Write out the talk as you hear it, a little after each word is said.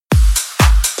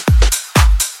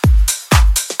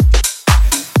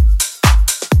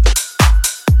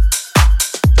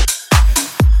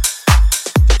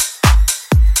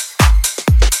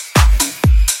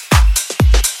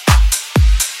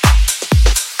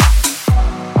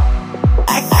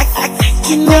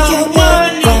can make your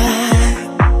bed right.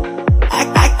 I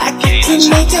can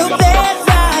make your bed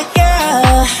right,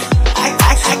 girl. I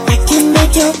can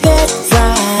make your bed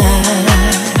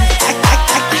right. I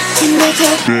can make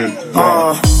your bed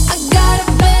right.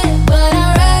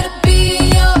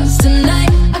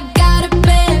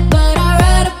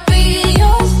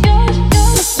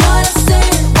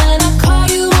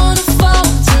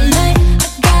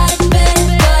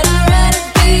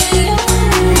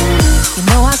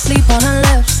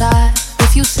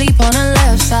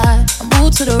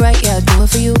 To the right, yeah, I do it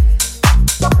for you.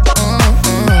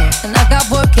 And I got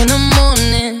work in the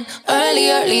morning,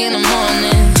 early in the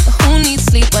morning. But who needs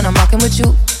sleep when I'm rocking with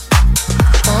you?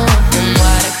 And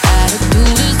what I gotta do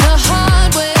is the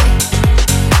hard way.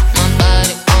 My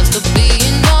body wants to be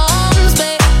in your arms,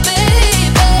 baby.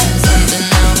 Something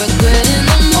I regret in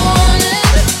the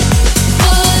morning,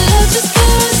 but I just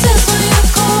can't resist when you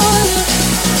call it.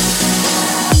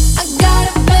 I got a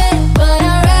bed, but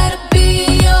I'd rather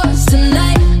be yours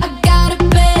tonight.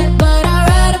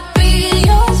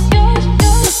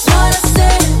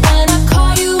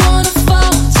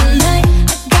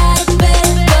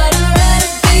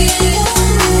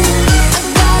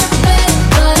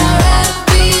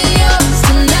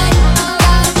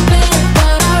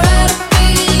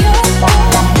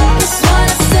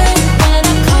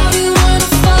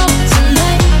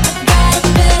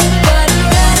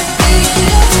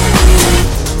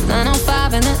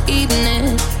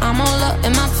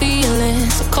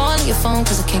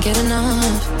 Cause I can't get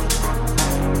enough.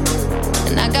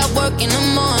 And I got work in the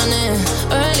morning,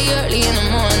 early in the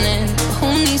morning. But who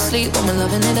needs sleep when we're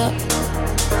loving it up?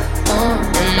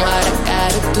 And what I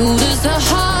gotta do is the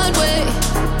hard way.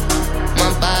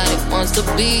 My body wants to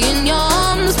be in your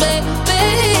arms, baby.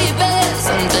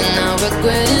 Something I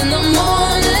regret in the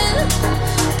morning,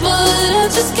 but I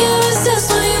just can't resist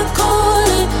when you call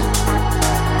it.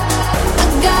 I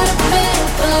got a bed,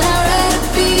 but I'd rather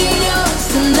be yours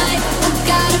tonight.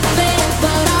 Got a bed,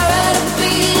 but I'd rather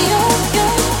be yours.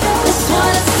 That's what I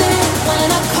said when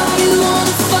I call you on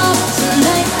the phone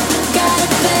tonight. Got a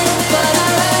bed, but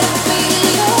I'd rather be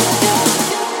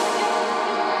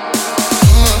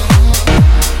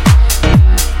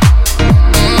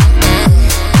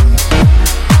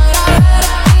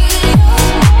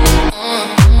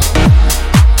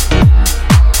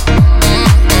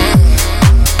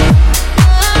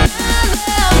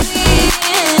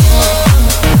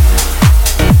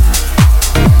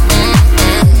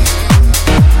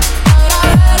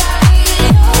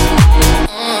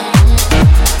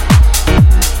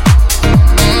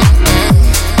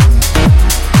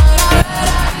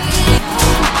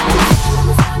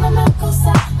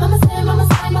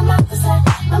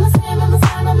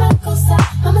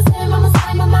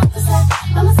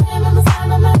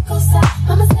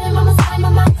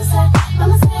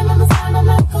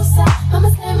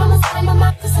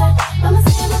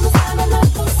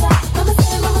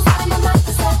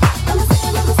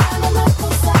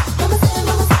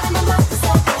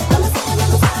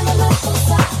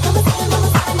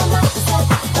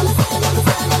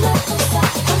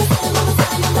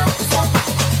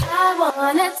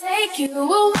take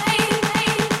you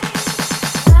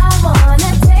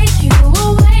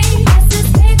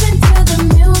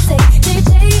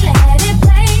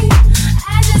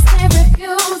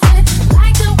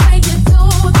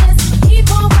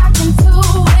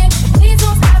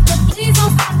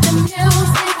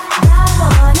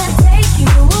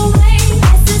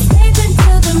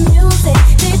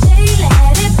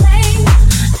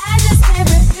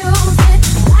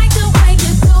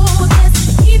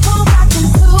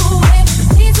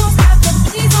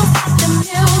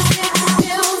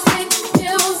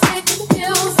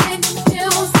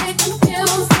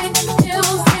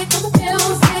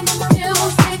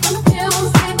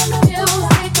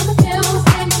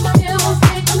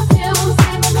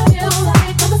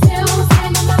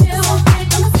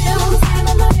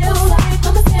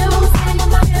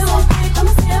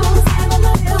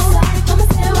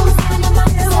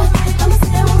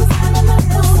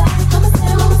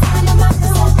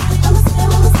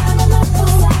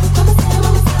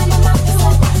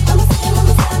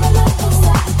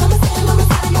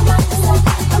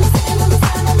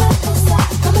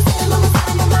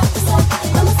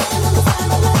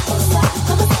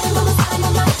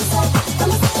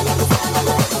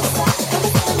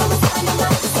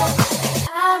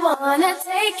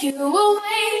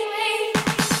away.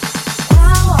 I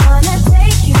wanna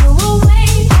take you away.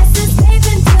 Let's escape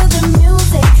into the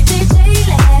music. DJ,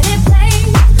 let it play.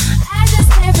 I just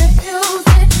can't refuse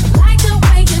it. Like the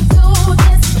way you do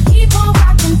this. Keep on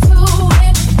rocking to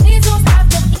it. Please don't stop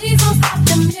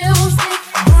the music.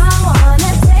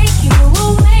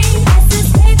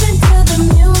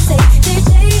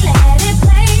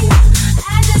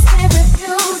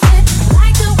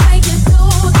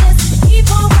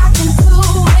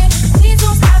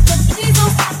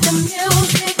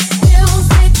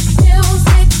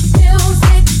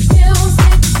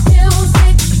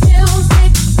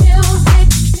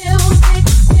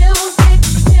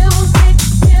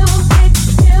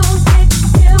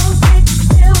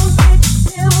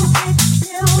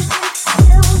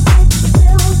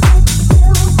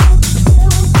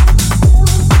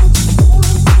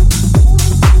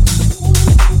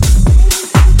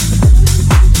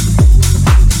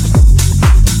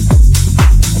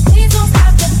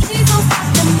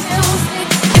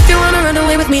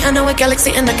 me, I know a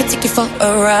galaxy and I can take you for a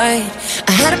ride.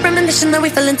 I had a premonition that we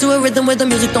fell into a rhythm where the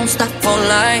music don't stop for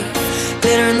life.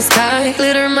 Glitter in the sky,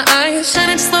 glitter in my eyes,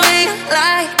 shining just the way I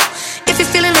like. If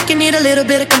you're feeling like you need a little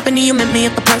bit of company, you met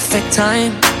me at the perfect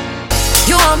time.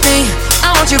 You want me,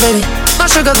 I want you, baby.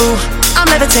 My sugar boo, I'm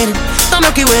levitating. The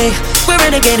Milky Way, we're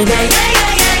renegading. Yeah, yeah,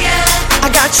 yeah, yeah, yeah. I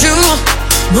got you,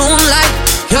 moonlight,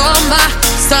 you're my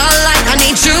starlight. I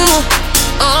need you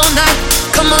all night.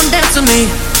 Come on, dance with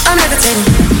me. I'm levitating.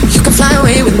 You can fly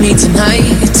away with me tonight.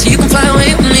 You can fly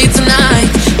away with me tonight.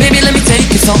 Baby, let me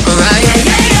take you for a ride. Yeah,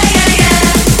 yeah, yeah, yeah, yeah.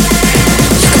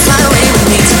 You can fly away with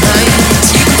me tonight.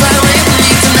 You can fly away with me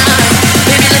tonight.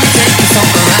 Baby, let me take you for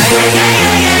a ride. Yeah, yeah,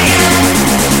 yeah, yeah, yeah.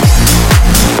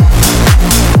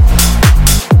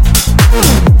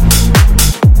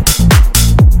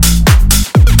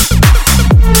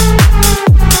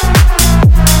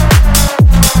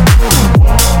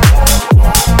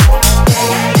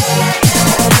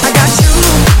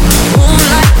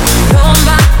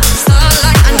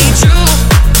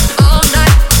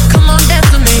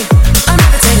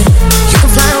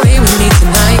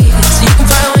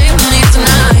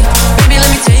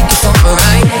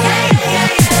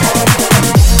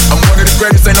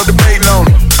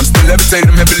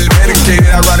 I'm heavily medicated,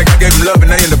 ironic, I gave him love and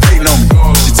they end up hating on me.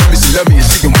 She told me she loved me and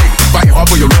she can wait. Fighting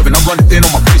hard for your love and I'm running thin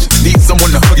on my patience. Need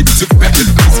someone to hug it, you took it back to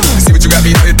the basics. You see what you got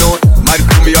me out here doing? Might have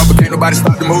threw me off, but can't nobody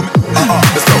stop the movement.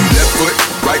 Let's go. Left foot,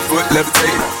 right foot,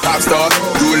 levitate. Pop star,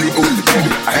 do a leap with the baby.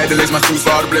 I had to lace my shoes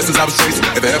for all the blessings I was chasing.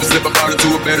 If I ever slip, I fall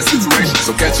into a better situation.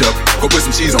 So catch up, go put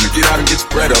some cheese on me, get out and get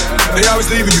your bread up. They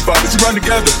always leaving me, but you run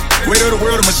together. Weight of the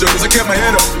world on my shoulders, I kept my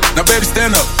head up. Now baby,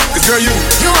 stand up, cause girl, you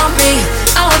want me,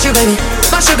 I want you, baby.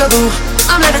 My sugar boo,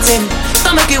 I'm levitating.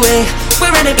 The Milky Way,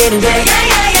 we're renegading. Yeah, yeah,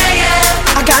 yeah, yeah,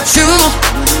 yeah. I got you,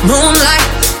 moonlight,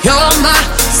 you're my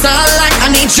starlight. I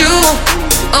need you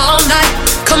all night.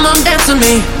 Come on, dance with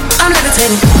me. I'm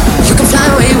levitating. You can fly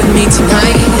away with me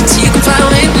tonight. You can fly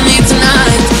away with me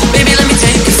tonight. Baby, let me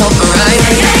take you for a ride.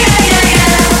 Yeah, yeah, yeah, yeah,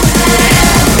 yeah.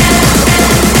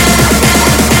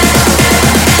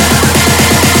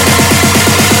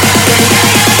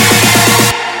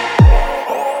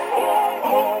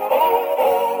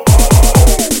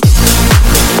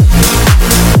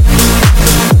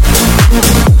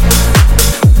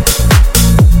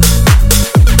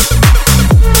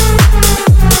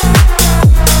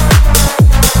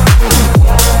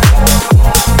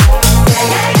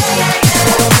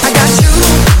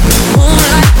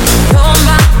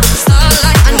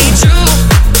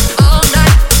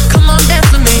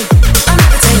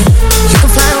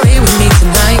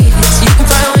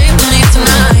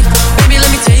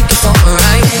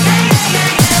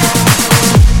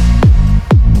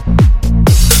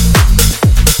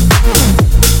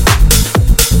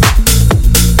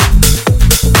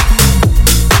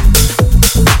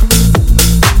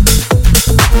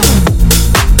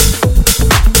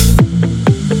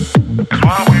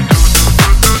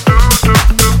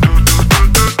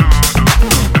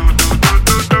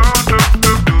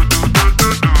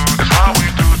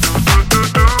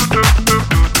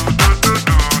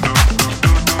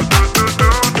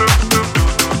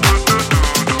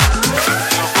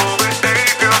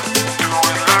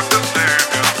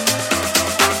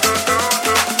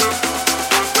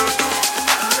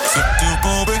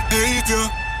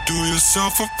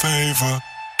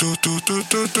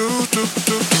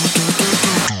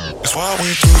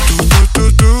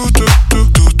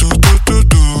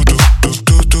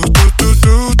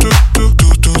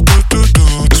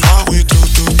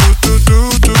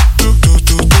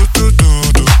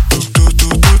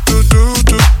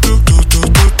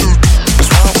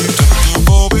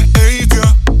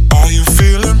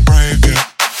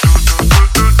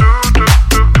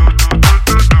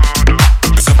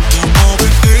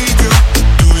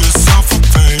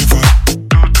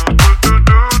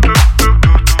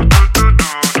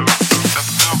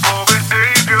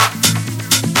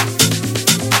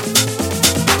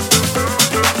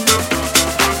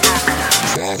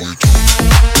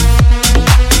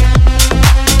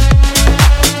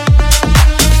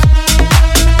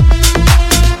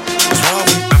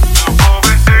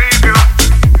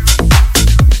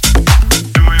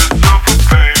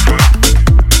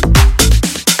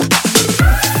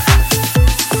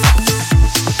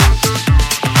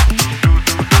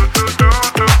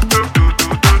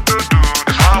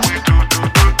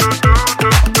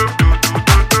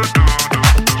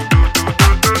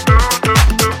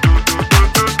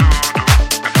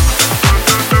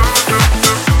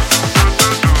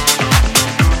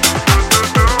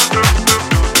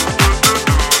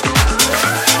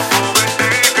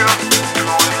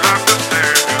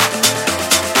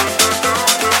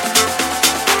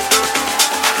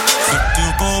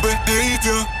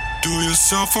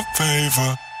 yourself a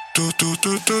favor. Do do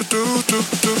do do do do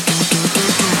do do do do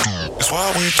do. It's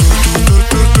why we do do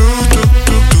do do do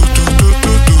do do do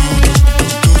do do do do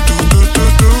do do do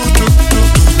do.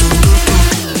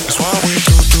 It's why we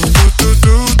do do do do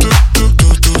do do do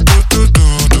do do do do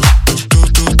do.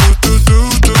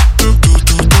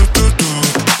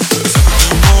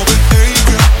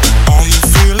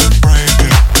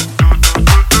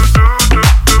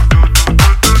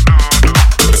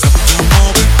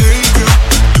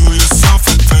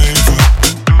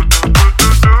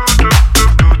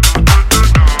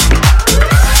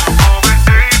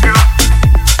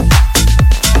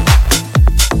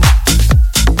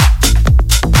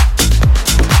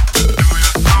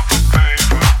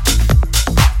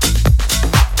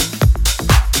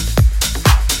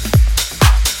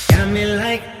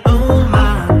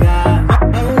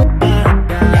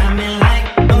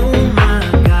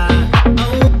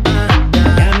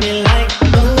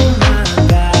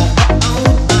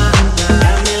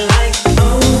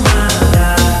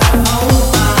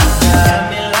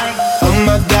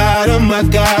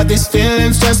 These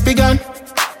feelings just begun.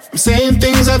 I'm saying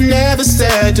things I've never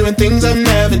said, doing things I've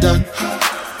never done.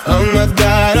 Oh my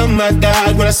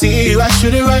God, when I see you I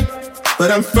should it right,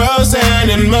 but I'm frozen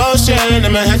in motion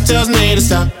and my head tells me to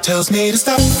stop. Tells me to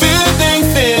stop.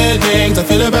 Feelings I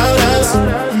feel about us.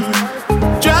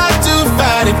 Try to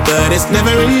fight it, but it's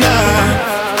never enough.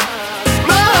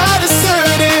 My heart is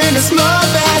hurting, it's more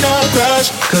than a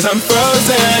crush, cause I'm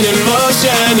frozen in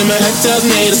motion and my head tells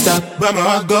me to stop, but my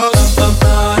heart goes.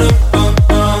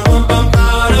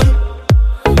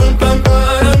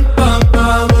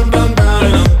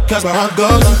 Cause my heart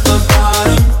goes.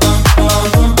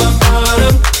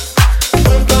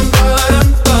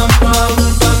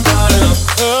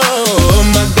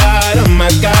 Oh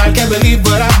my God, can't believe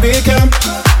what I've become.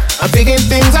 I'm thinking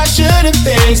things I shouldn't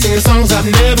think, singing songs I've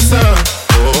never sung.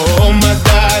 Oh my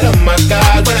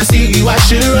God, when I see you I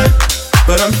should run,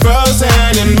 but I'm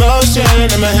frozen in motion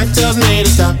and my head tells me to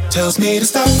stop. Tells me to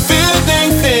stop.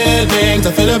 Feelings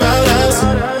I feel about us.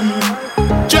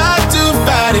 Try to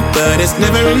fight it, but it's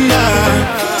never enough.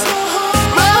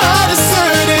 My heart is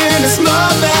hurting, it's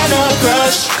more than a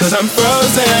crush, cause I'm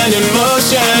frozen in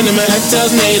motion and my head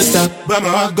tells me to stop, but my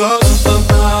heart goes.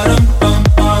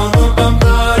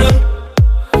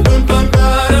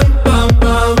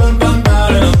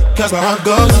 Cause my heart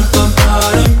goes.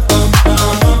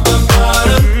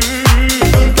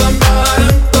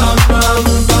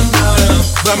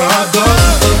 But my heart goes.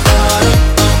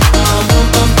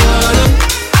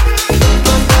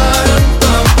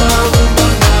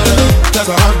 That's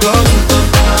my heart goes.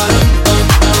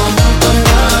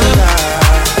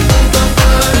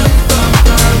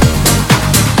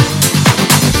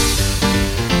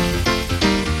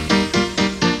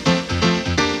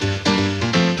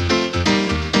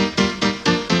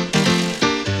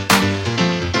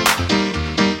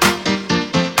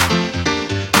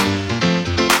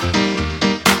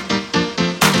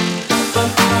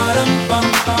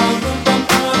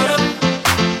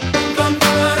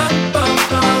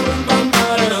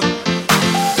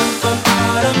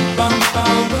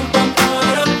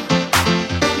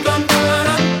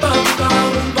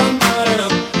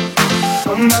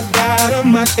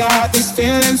 God, these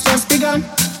feelings just begun.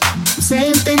 I'm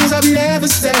saying things I've never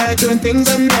said, doing things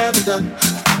I've never done.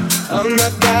 Oh my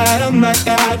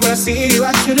God, when I see you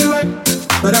I should it right,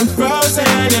 but I'm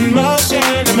frozen in motion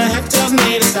and my head tells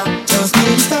me to stop. Tells me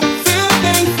to stop.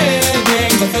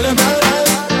 Feelings I feel about us.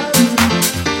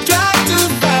 Try to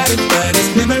fight it, but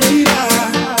it's never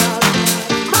enough.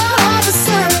 My heart is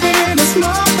hurting, it's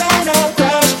more than a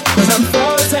crush, cause I'm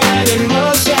frozen in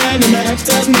motion and my head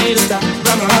tells me to stop.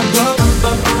 But my heart goes.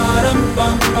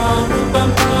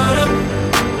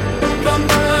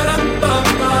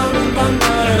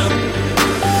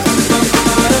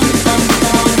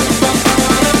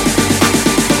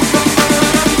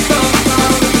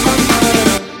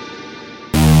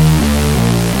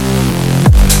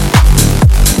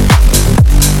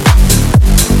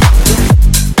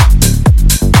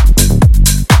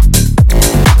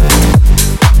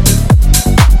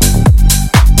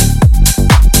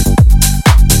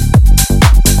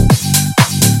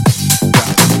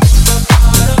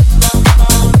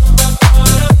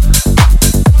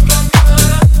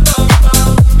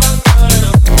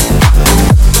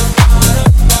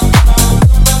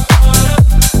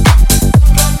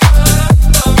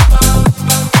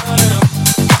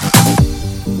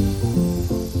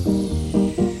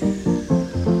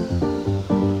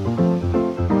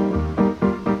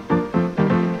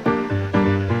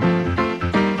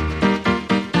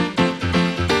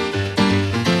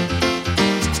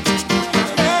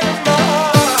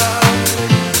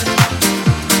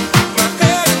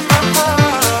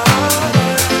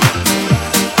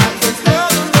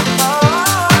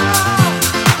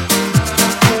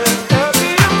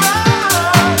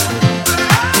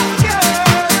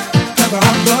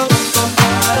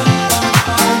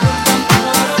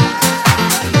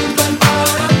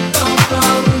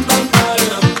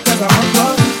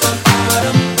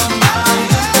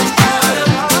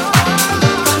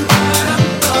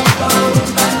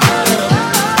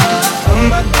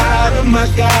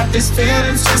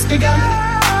 begun.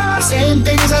 I'm saying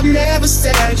things I've never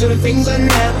said, doing things I've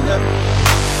never done.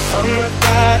 Oh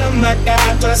my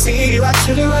God, when I see you I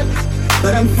should have run.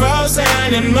 But I'm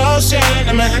frozen in motion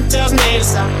and my head tells me to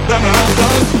stop. But my heart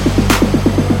goes,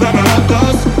 but my heart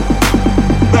goes,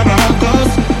 but my heart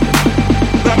goes,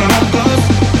 but my heart goes,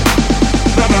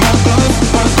 but my heart goes,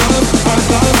 heart goes, heart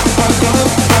goes, heart goes,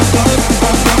 heart goes,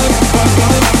 heart goes, heart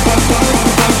goes, heart goes,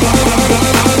 heart goes.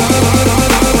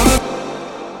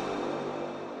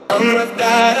 Oh my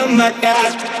God, oh my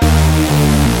God.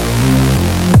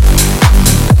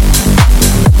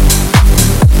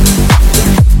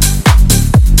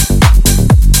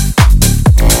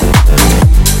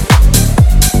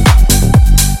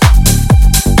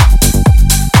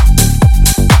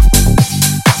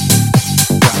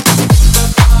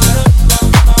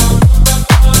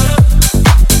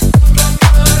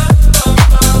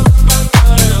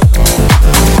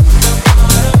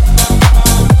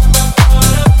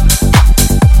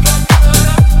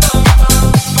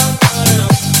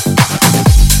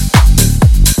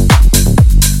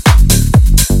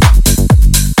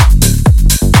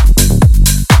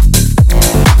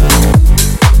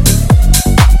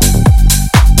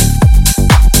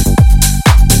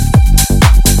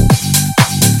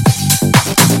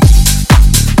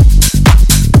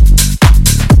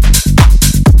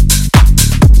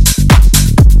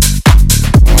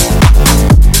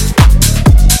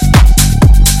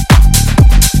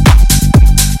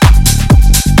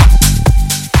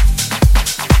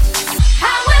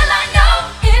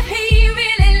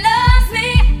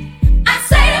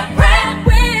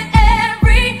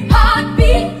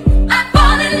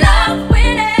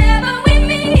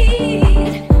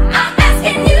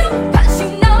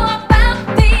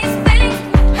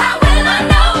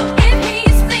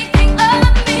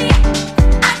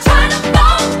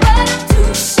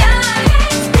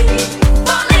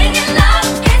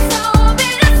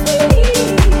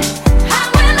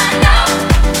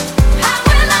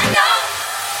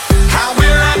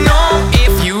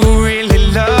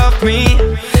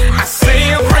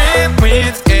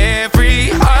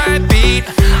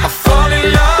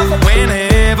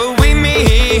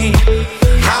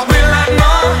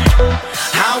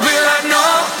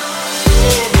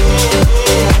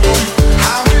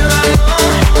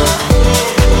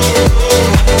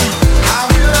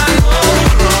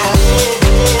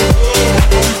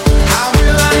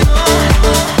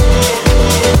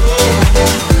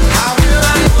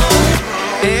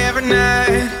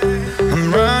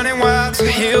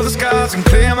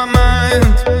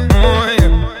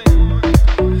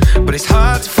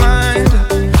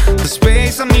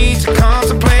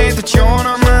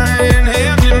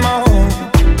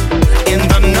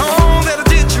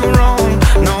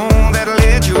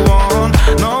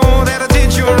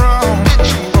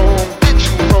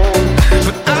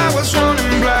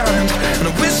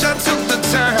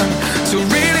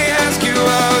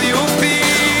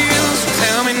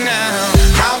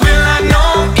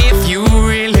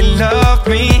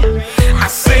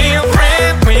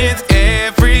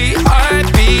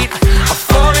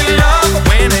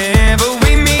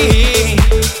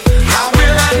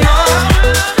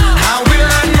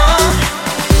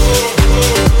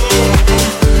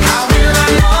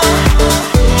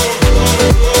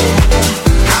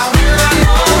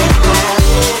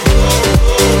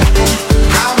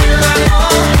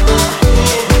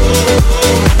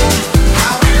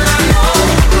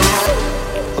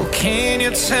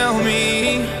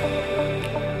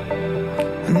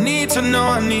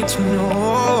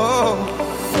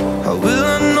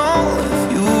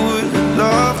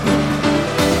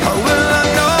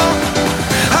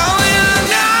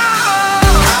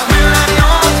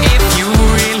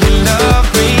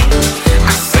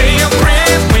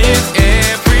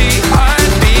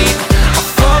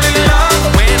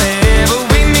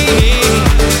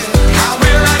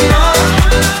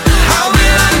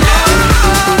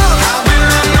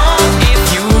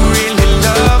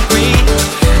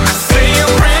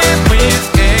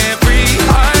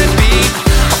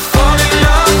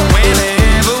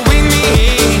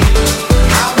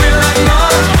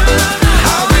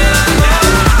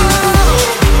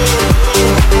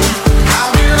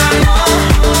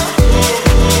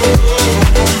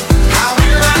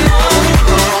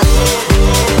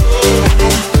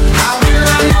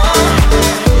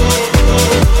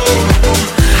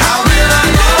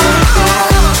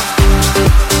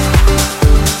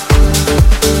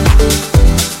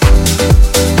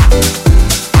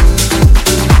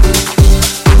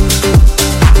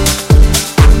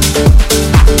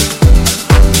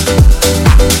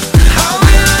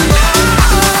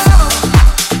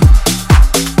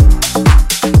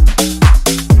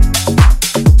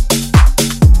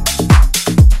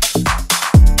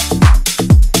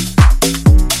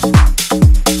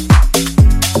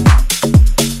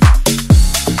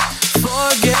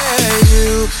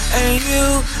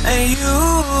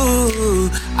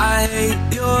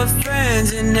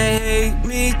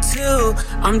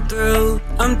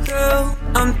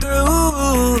 I'm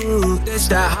through. This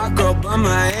that hot girl bummer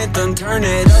anthem. Turn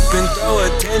it up and throw a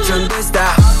tantrum. This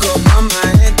that hot girl bummer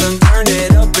anthem. Turn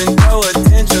it up and throw a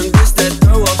tantrum. This that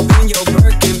throw up in your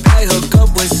Birkin bag. Hook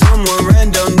up with someone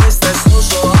random. This that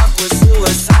social awkward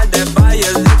suicide. That by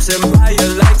your lips and by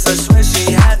your likes. I swear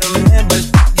she had a man, but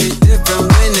get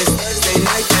different when it's Thursday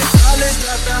night. That college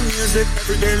dropout music.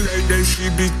 Every day late day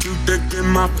she be too thick. And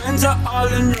my friends are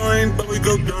all annoying, but we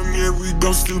go dumb, yeah, we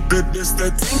go stupid. This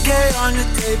that 10K on the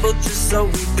table just so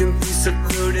we can be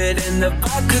secluded. And the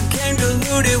vodka came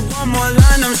diluted. One more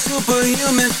line, I'm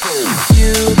superhuman.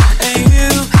 You and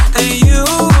you and you.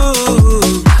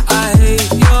 I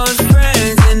hate your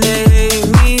friends and they hate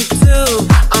me too.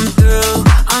 I'm through,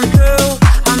 I'm through,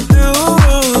 I'm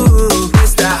through.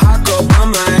 It's that hot girl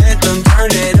bummer anthem.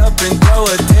 Turn it up and throw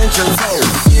a tantrum.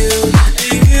 You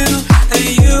and you and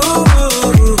you.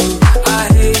 I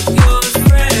hate your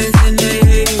friends and they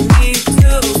hate me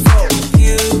too.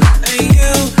 You and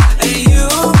you and you.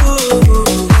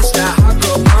 It's that hot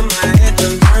girl bummer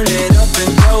anthem. Turn it up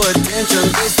and throw a tantrum.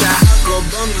 It's that hot girl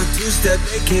bummer two-step.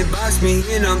 They can't box me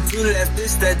in, I'm too left.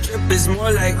 This that drip is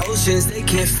more like oceans. They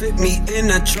can't fit me in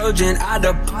a Trojan. Out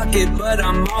of pocket, but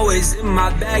I'm always in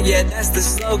my bag. Yeah, that's the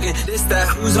slogan. This that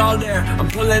who's all there. I'm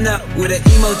pulling up with an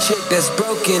emo chick that's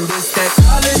broken. This that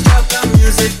college dropout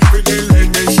music. Every day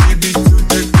late day she be too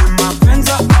thick. And my friends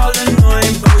are all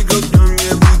annoying, but we go dumb,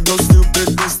 yeah, we go stupid.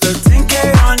 This the 10K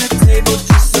on the table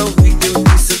just so we can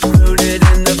be secluded.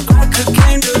 And the vodka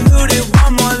came diluted.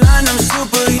 One more line, I'm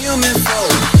superhuman. For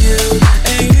you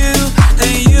and you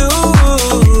and you.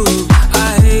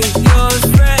 I hate your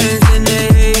friends and they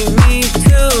hate me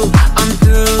too. I'm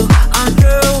through, I'm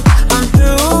through, I'm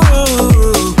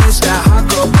through. It's that hot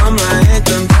girl bummer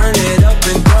anthem. Turn it up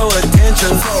and throw a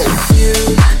tantrum. You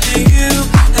and you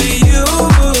and you.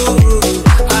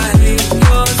 I hate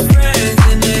your friends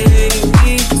and they hate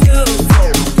me too.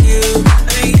 You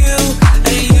and you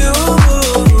and you.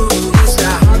 It's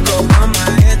that hot girl bummer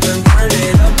anthem. Turn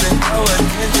it up and throw a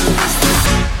tantrum.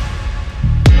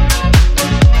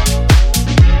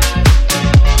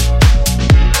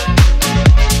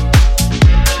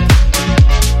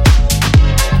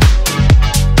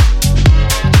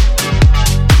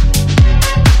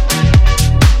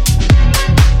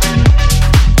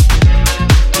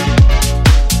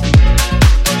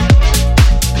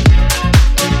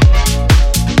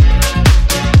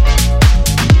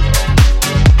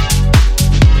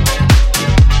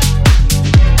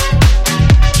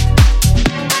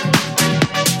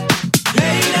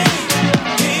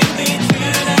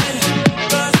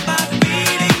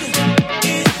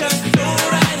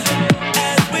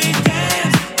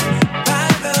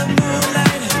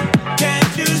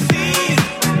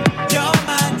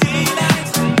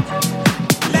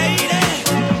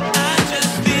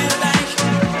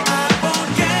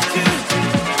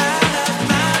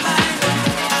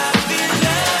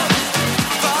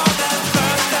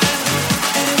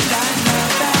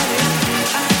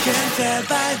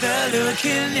 By the look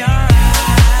in your eyes.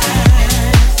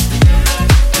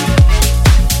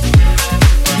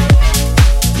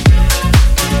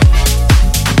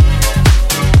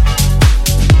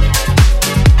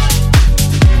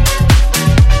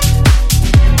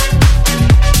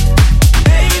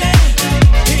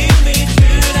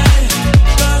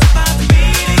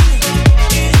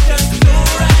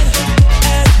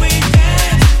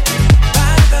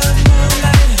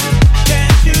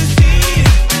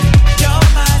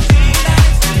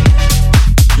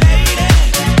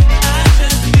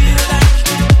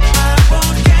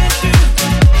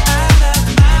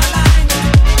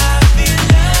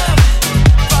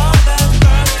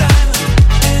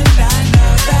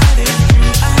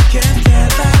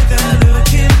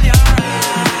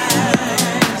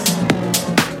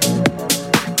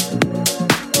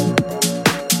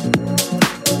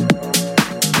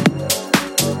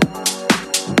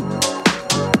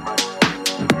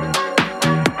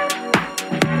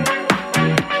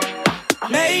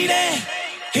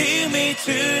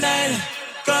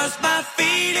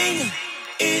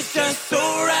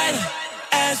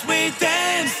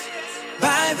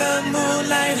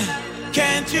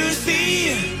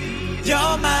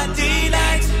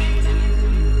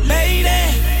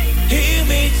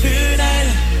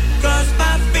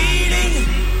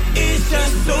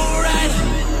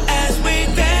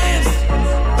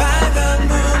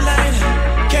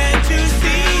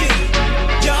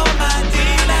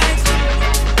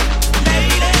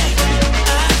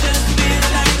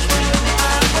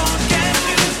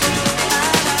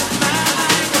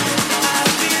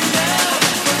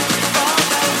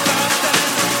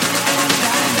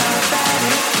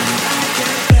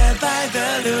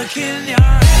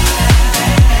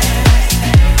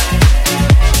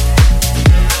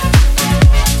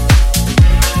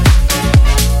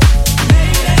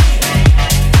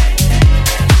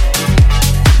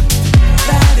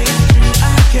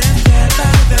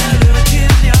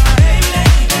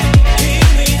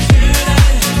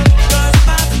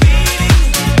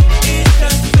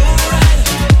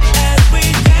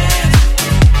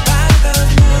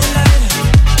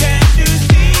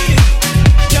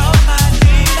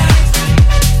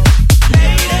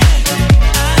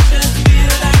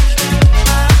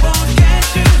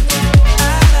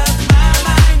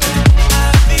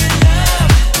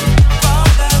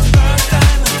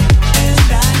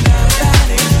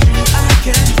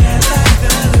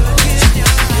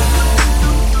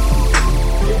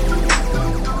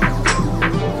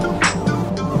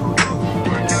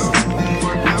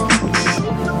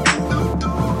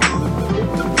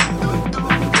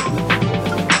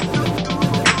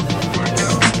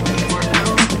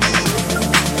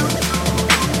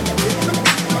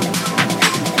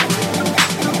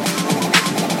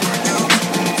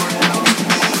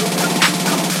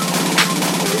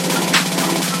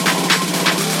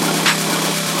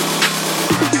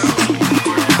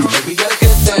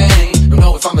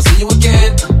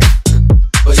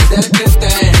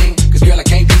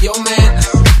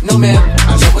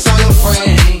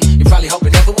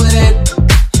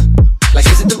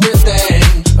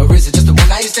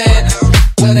 stand.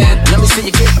 Well then, let me see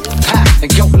you get high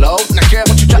and go low. Now girl,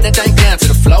 won't you drop that thing down to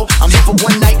the floor? I'm here for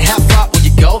one night, how far will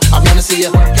you go? I wanna see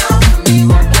you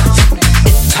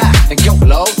high and go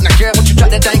low. Now girl, won't you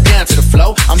drop that thing down to the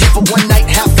floor? I'm here for one night,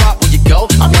 how far will you go?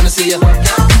 I wanna see you.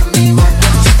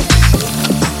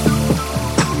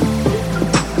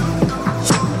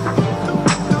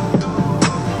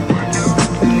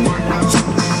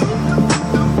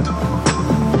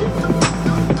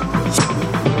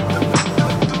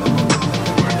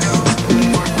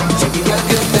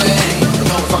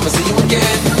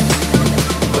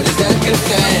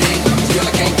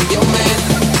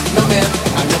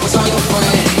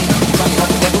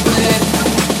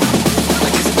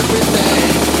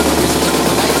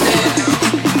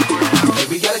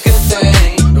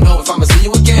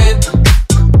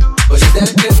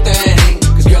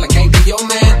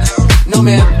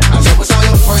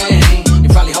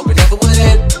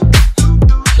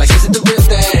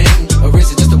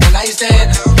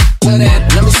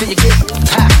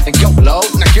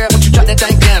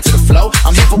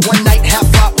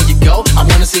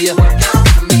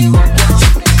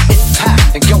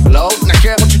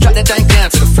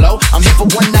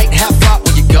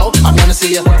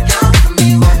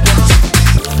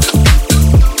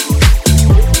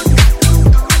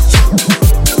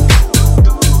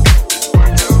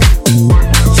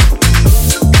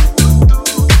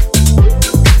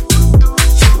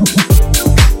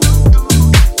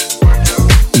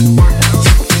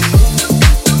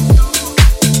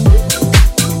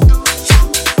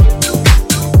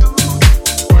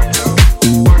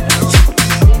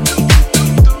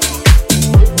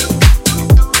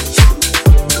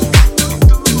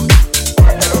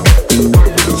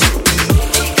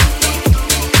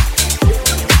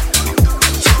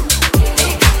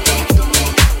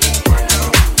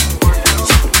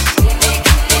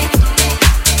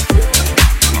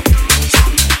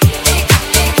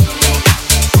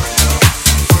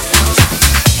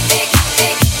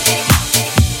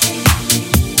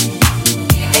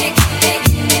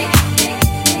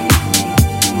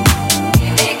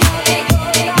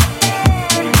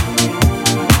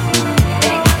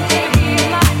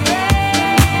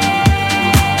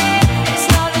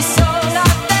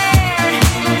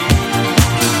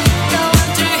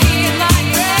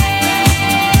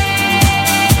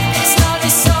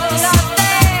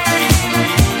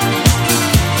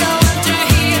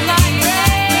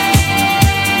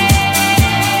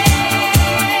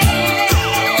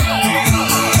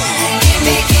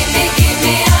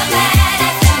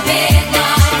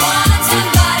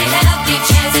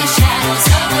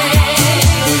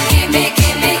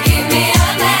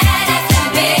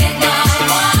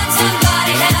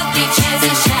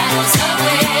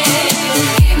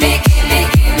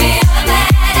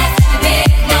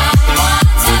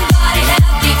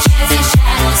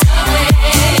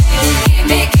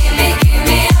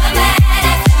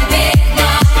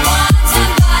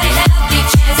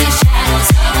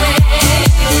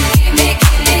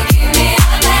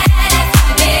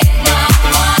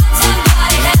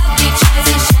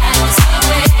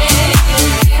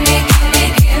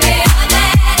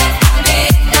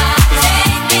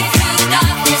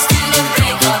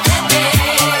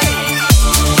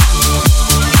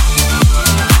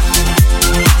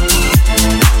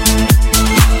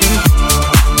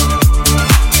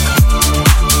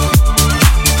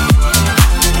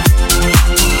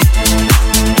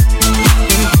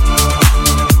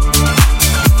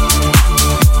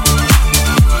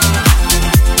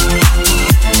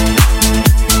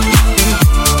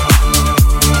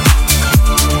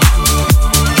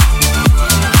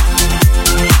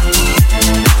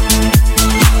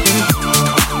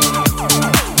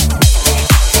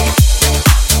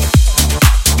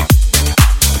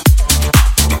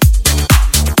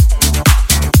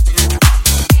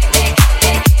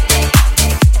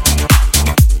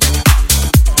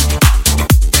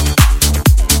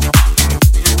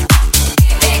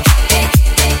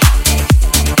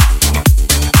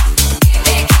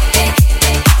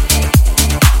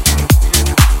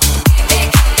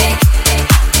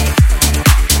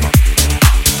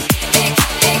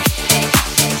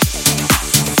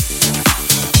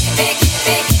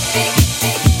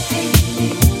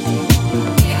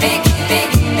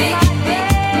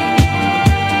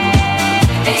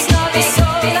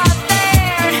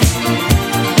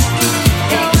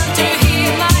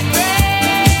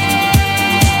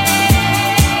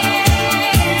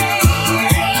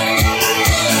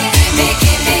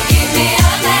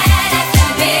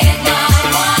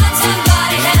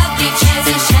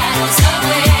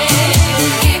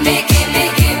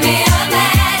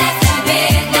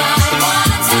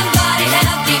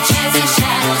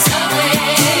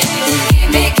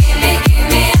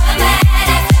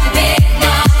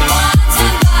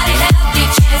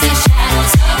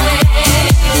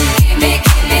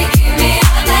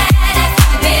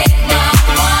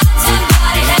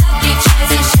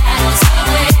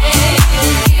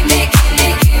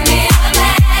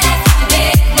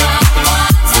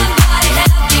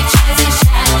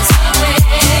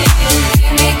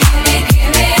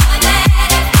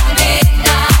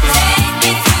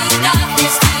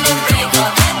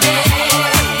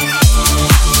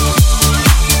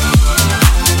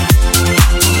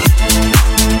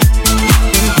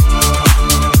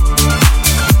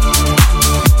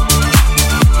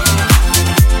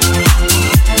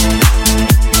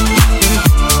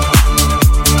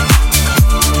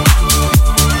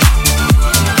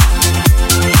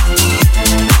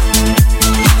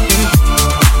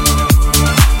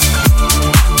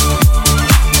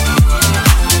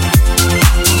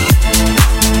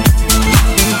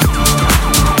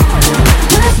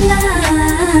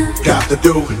 to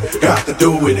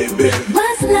do with it, baby.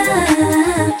 What's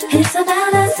love? It's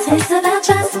about us, it's about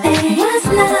trust, baby. What's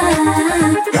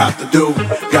love? Got to do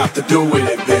with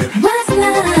it, baby. What's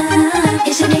love?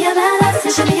 It should be about us,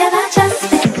 it should be about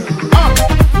trust, baby.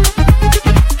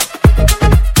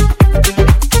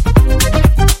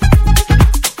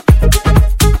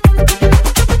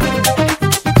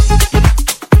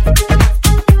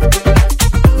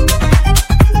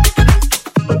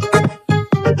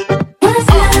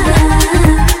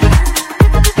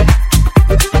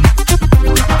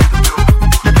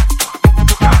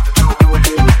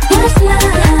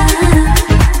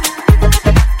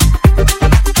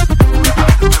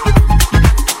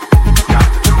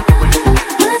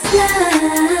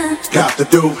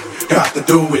 Got to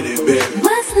do with it, baby.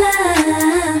 What's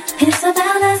love? It's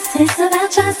about us, it's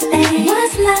about trust, baby.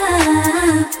 What's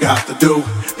love? Got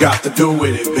to do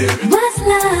with it, baby. What's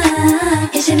love?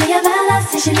 It should be about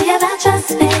us, it should be about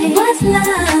trust, baby. What's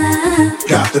love?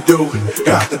 Got to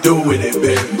do with it,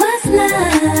 baby. What's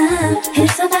love?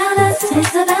 It's about us,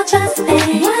 it's about trust,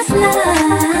 baby. What's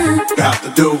love? Got to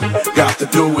do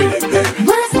with it, baby.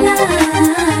 What's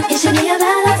love? It should be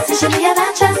about us, it should be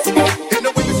about trust, baby. And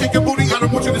the way you shake your booty, I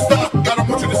don't want you to stop. I don't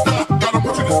want you to stop. I don't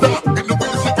want you to stop. And the way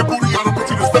you shake your booty, I don't want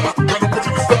you to stop. I don't want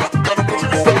you to stop. I don't want you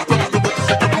to stop. And the way you shake your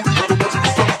booty, I don't want you to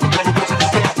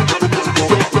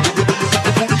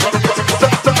stop. I don't want you to stop. I don't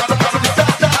want you to stop. And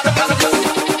the way you shake your booty, I don't want you to stop. I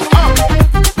don't want you to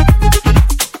stop. I don't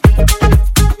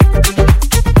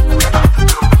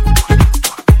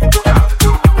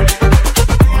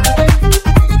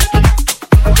want you to stop.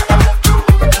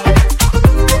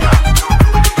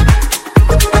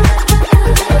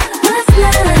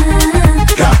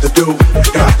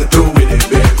 Got to do with it,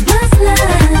 baby. What's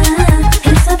love?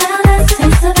 It's about us,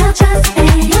 it's about trust,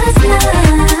 baby. What's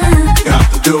love?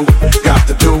 Got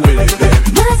to do with it,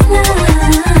 baby. What's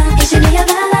love? It should be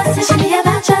about us, it should be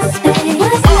about trust, baby.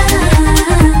 What's love?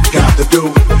 Got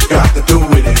to do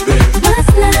with it, baby. What's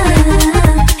love?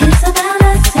 It's about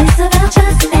us, it's about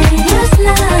trust, baby. What's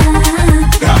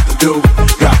love? Got to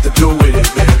do with it,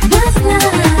 baby. What's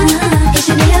love? It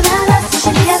should be about us, it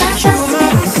should be about trust, baby.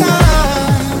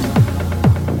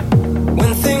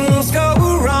 When things go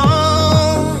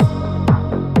wrong,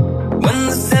 when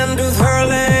the scent of her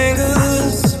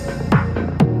lingers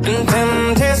and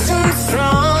temptation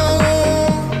strong,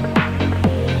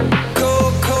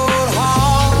 cold, cold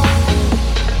heart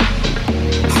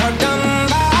done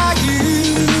by you.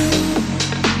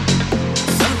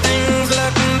 Something's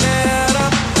looking better,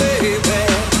 baby.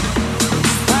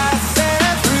 Pass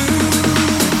it through.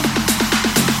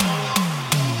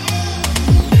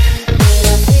 I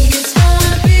think it's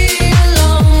gonna be a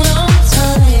long, long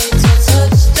time till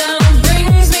touchdown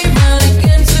brings me round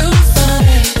again to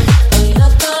find I'm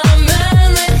not the man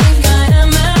they think I am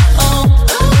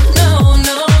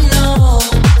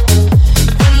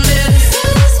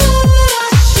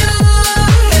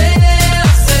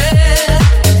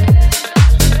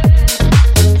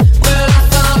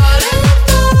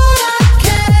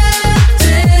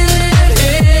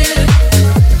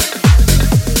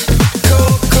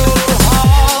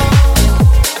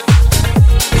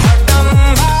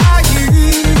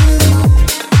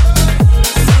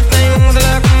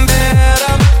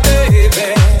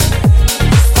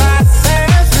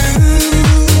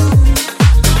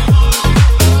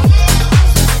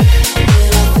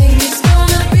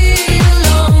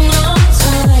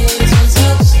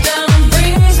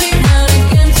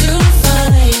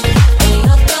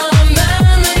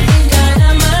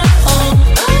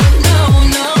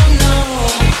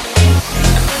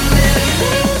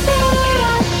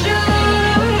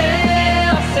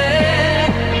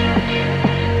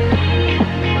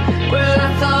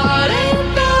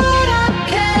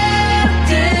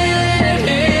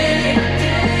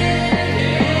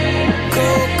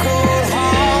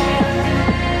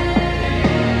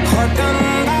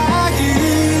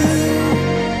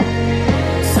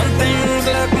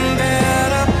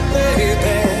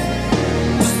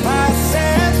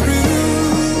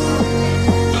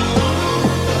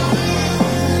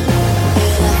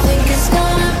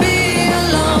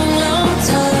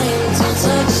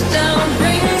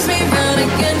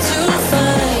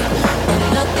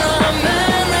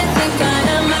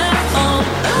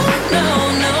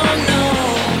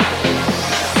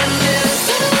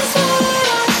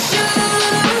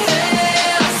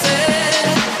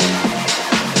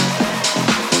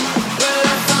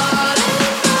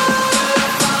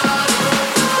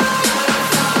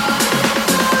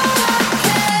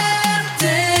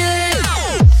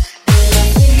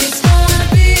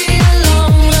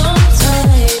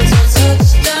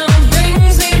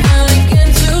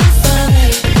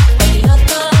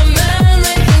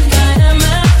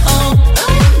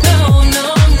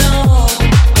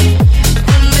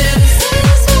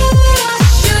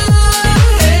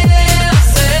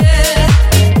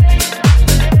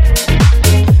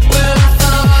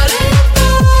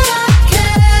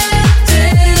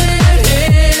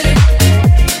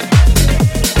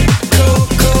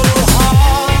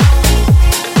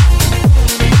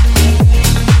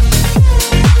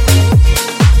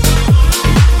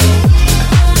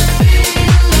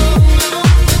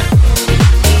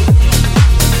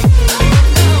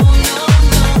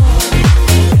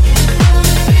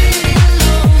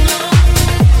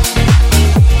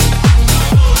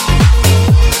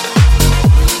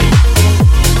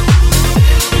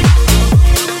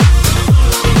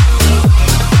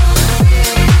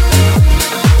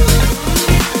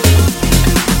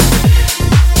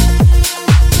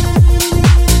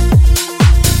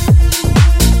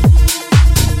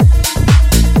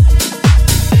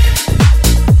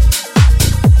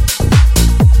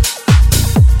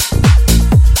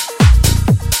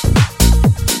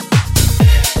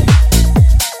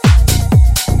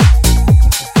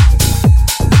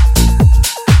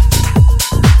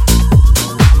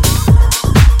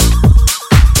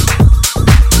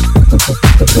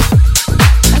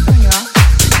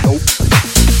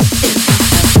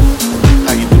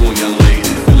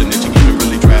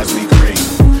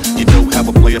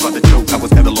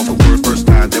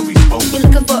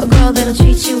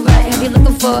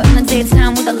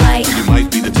daytime with a light. You might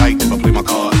be the type if I play my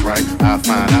cards right. I'll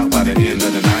find out by the end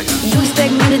of the night. You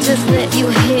expect me to just let you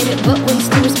hit it, but will you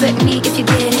still respect me if you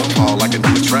get it? All I can do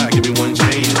is try, give me one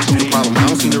chance. The problem, I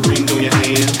don't see the ring on your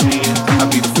hand. I'll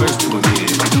be the first to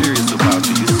admit. I'm curious about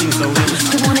you, you seem so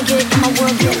innocent. You wanna get in my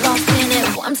world, get lost in it.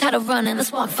 Well, I'm tired of running,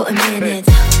 let's walk for a minute.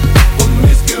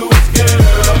 Promiscuous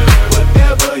girl,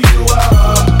 whatever you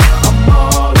are, I'm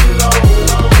all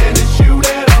alone, and it's you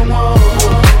that I want.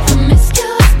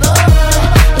 Promiscuous boy,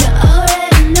 you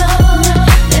already know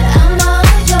that I'm all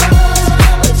yours.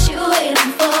 What you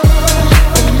waiting for?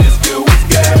 Promiscuous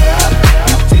girl,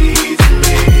 you teasing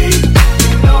me.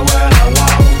 You know what I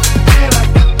want, and I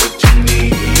got what you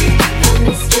need.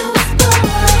 Promiscuous boy,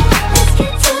 let's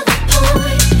get to the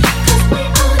point, 'cause we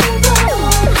on the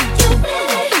road. You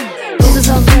ready? Roses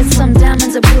are red, some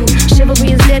diamonds are blue. Chivalry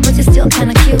is dead, but you're still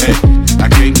kinda cute. Hey, I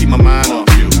can't keep my mind off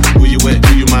you. Where you at?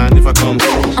 Do you mind if I come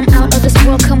through? I'm out of this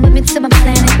world, come with me to my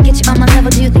planet. Get you on my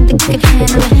level, do you think that you can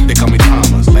handle it? They call me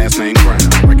Thomas, last name Brown.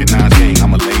 Recognize me,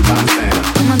 I'm a lay bystander.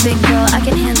 I'm a big girl, I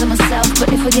can handle myself.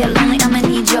 But if we get lonely, I'ma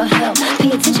need your help.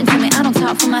 Pay attention to me, I don't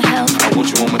talk for my health. I want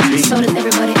you on my team. So does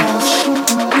everybody else.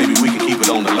 Maybe we can keep it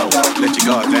on the low. Let your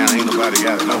guard down, ain't nobody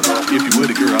gotta know. If you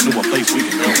with a girl, I know a place we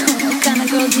can go. What kind of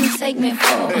girl do you take me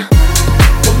for?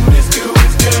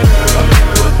 Promiscuous girl,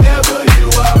 whatever you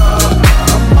are,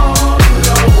 I'm all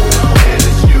alone, and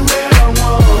it's you that I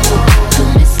want.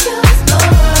 Promiscuous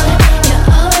boy, you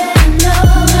already know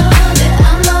that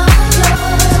I'm all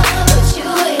yours. What you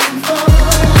waiting for?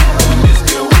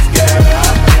 Promiscuous girl,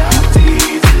 you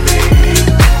teasing me.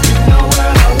 You know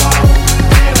what I want,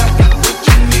 and I got what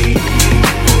you need.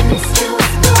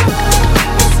 Promiscuous boy,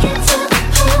 let's get to the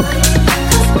point,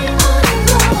 'cause we on the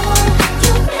road.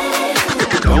 You ready?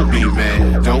 Don't be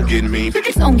mad, don't get mean.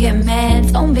 Don't get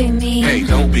mad, don't be mean. Hey,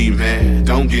 don't be mad,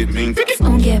 don't get mean.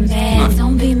 Don't get mad,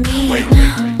 don't be mean. Wait,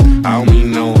 I don't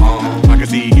mean no harm. I can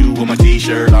see you with my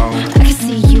t-shirt on. I can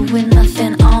see you with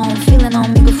nothing on. Feeling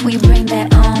on me before you bring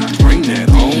that on. Bring that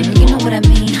on. You know what I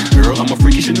mean. Girl, I'm a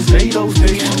freak, you shouldn't say those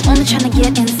things. Only trying to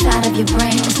get inside of your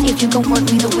brain. See if you gon' work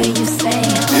me the way you say.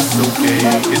 It's okay,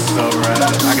 it's alright.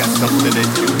 I got something that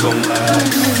you gon' like.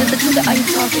 Is it the truth or are you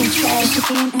talking trash? You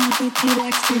can't MVP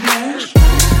that's too bad.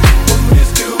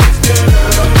 Promiscuous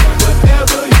girl,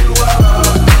 whatever you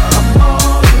are, I'm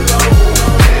all alone,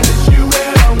 and it's you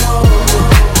that I want.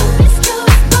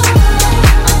 Promiscuous boy,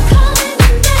 I'm calling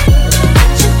your name,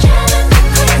 but you're driving me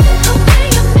crazy the way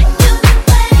you make your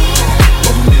way.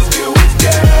 Promiscuous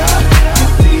girl, you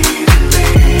teasing me.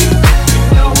 You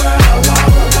know what I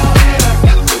want, and I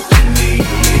got what you need.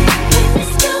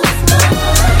 Promiscuous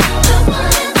boy, the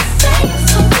one and the same,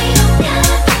 so we don't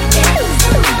gotta get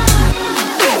some more.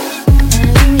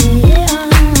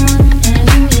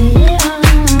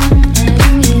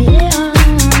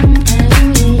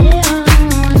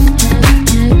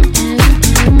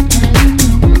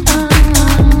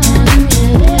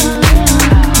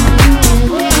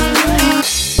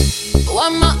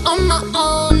 I'm on my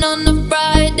own on a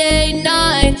Friday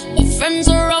night. My friends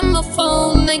are on my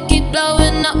phone, they keep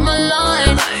blowing up my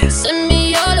line. Send me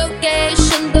your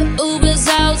location, the Uber's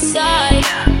outside.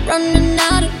 Running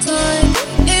out of time.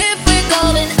 If we're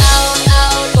going out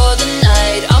for the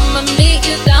night, I'ma meet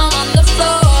you down on the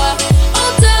floor.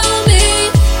 Oh, tell me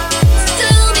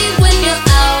when you're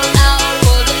out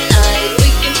for the night. We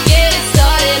can get it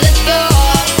started, let's go.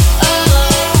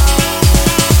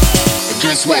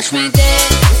 Just watch me dance.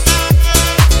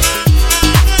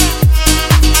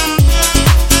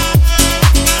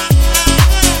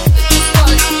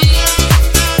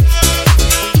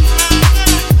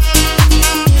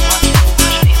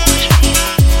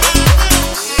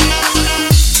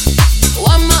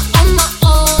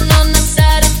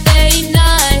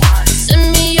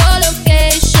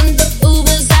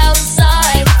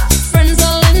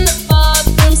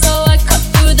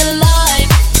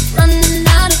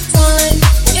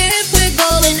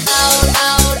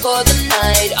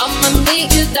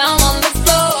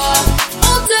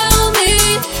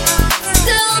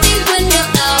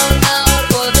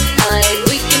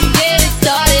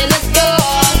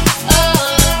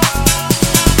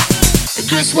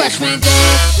 Watch me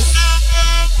dance.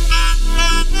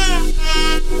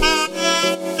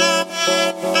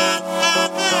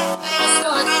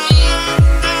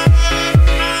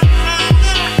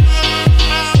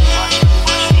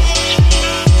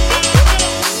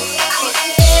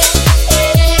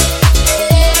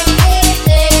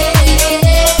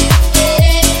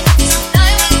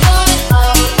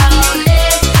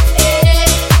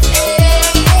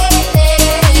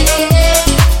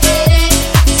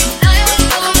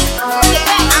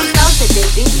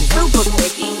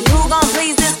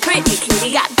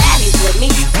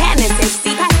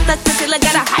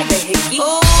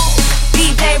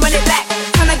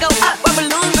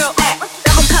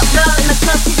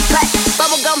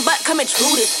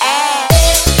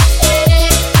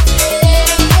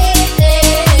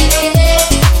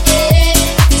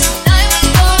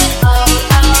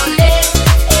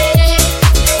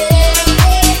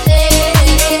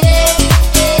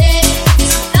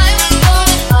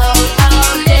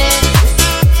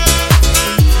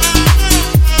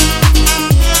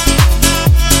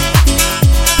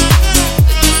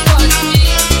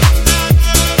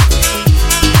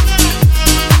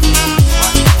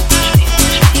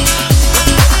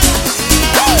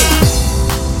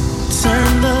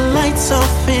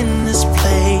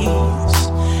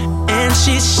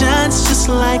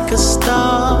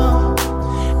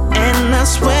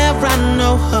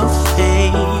 show her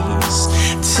face,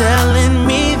 telling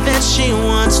me that she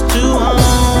wants to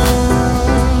own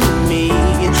me,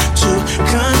 to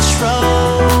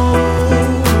control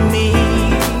me.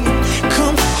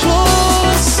 Come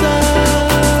closer,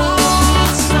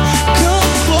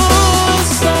 come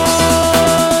closer.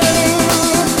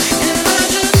 And I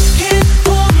just can't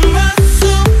pull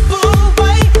myself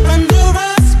away under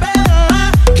a spell I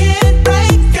can't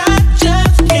break. I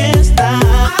just can't stop.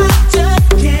 I just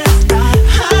can't stop.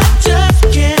 I just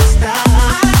can't stop.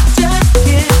 I just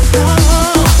can't stop.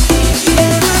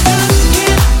 And I just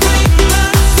can't break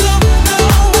myself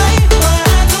away, but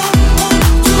I don't want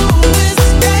to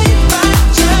escape. I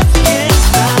just can't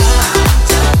stop. I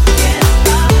just can't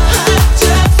stop. I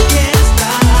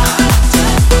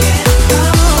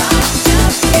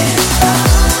just can't stop.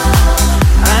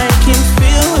 I can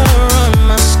feel her on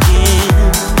my skin.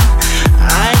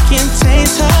 I can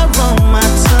taste her on my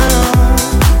tongue.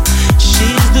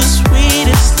 She's the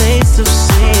sweetest taste of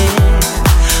sin.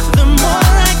 The more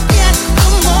I get, the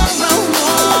more I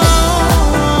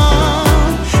want.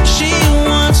 She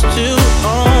wants to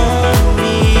own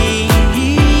me.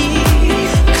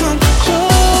 Come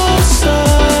closer.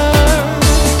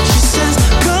 She says,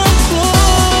 come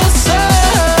closer.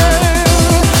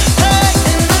 Hey,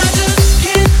 and I just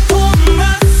can't pull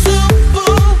myself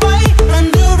away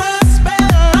under a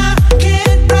spell I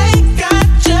can't break. I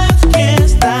just can't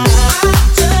stop. I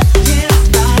just can't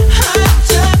stop. I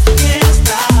just can't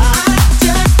stop. I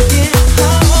just can't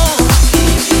stop.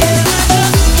 And I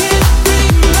just can't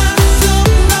bring myself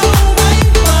away,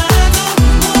 but I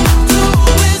don't want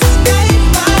to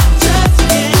escape. I just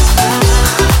can't stop.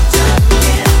 I just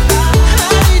can't stop. I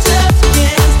just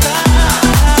can't stop.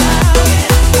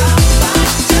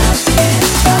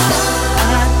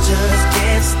 I just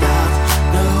can't stop.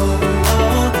 No, I just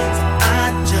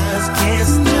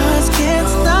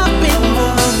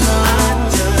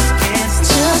can't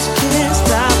stop it. No, I just can't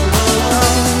stop.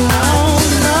 No,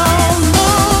 no.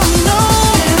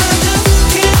 And I just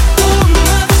can't pull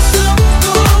myself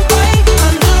away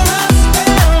under a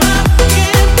spell I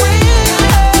can't break. I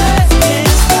just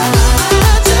can't stop.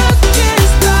 I just can't stop. I just can't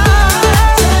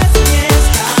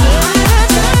stop. I just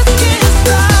can't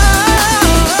stop.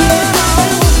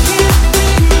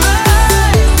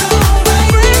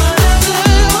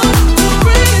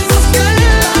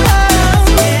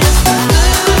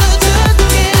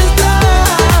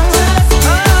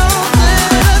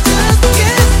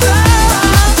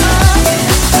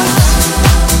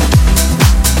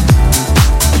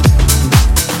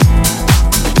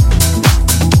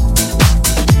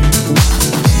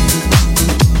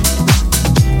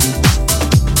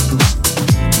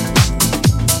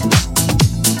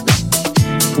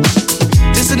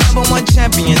 This the number one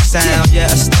champion sound. Yeah,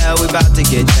 Estelle, we about to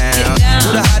get down.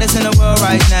 Who the hottest in the world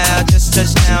right now? Just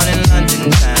touched down in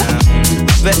London town.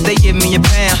 Bet they give me a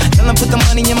pound. Tell them put the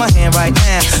money in my hand right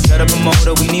now. Got a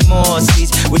promoter, we need more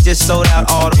seats. We just sold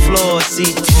out all the floor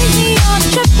seats. Take me on a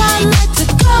trip, I'd like to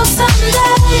go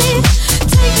someday.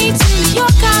 Take me to New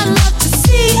York, I'd love to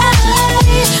see LA.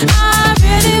 I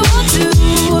really want to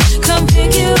come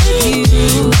pick you with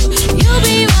you. You'll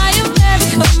be my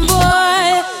American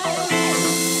boy.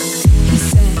 He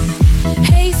said,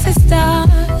 hey sister,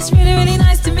 it's really, really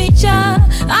nice to meet ya.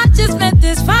 I just met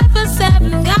this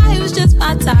 5'7" guy who's just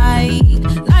my type.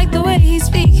 Like the way he's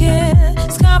speaking,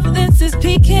 his confidence is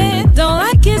peaking. Don't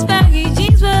like his baggy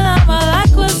jeans, but I'ma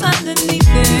like what's underneath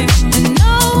it. And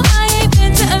no, I ain't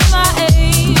been to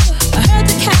MIA. I heard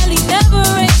the Cali never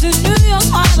rains, and New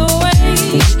York's on the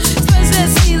way. First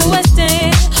let's see the West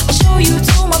End, I'll show you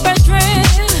to my brethren.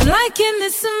 I'm liking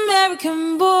this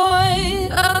American boy.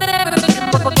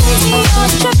 Take me on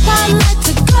a trip, I'd like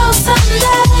to go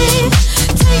someday.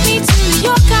 Take me to New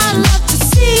York, I'd love to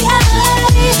see LA.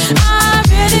 I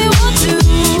really want to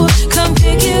come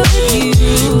pick you with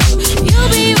you. You'll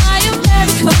be my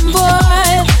American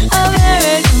boy,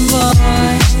 American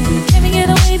boy. Can we get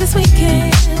away this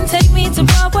weekend? Take me to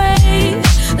Broadway.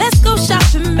 Let's go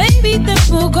shopping, maybe then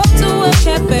we'll go to a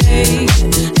cafe.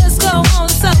 Let's go on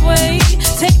Subway.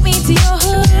 Take me to your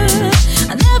hood.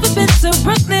 I've never been to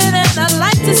Brooklyn, and I'd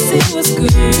like to see what's good.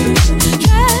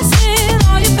 Dress in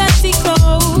all your fancy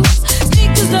clothes,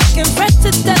 sneakers looking fresh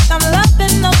to death. I'm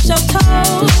loving those show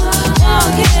toes.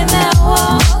 Walking that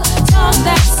walk, talk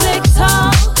that slick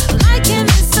talk. Liking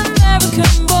this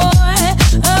American boy,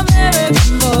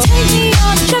 American boy. Take me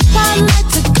on a trip, I'd like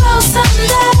to go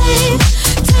someday.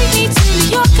 Take me to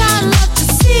New York, I'd love to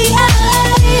see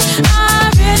LA.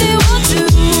 I really want to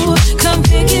come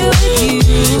pick you with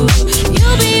you.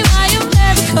 You'll be my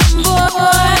American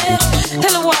boy.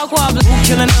 Hello, walk, walk.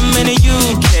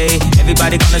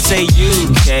 say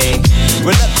UK.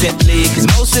 Reluctantly, cause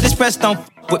most of this press don't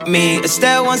with me.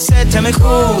 Estelle once said, tell me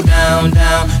cool down,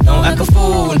 down. Don't act a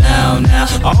fool now, now.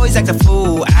 Always act a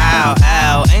fool, ow,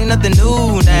 ow. Ain't nothing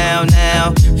new now,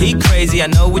 now. He crazy, I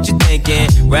know what you're thinking.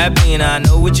 Rappina, I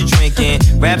know what you're drinking.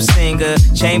 Rap singer,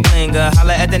 chain blinger.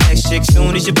 Holla at the next chick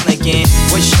soon as you're blinking.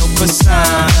 What's your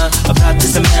persona about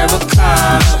this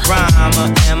Americana?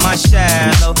 Rhymer, am I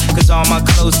shallow? Cause all my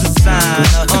clothes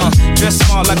designer. Dress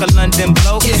smart like a London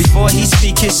bloke. Before he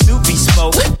speak, his suit be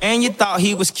spoke. And you thought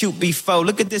he was cute before.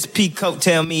 Look at this peacoat,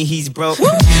 tell me he's broke.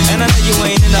 And I know you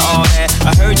ain't into all that.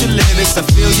 I heard your lyrics, I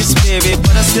feel your spirit,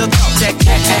 but I still talk that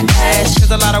cash.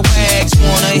 Cause a lot of wags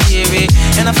wanna hear it.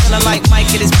 And I'm feeling like Mike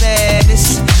at his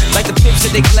baddest. Like the Pips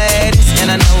at the gladdest.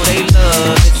 And I know they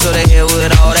love it, so they here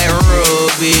with all that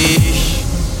rubbish.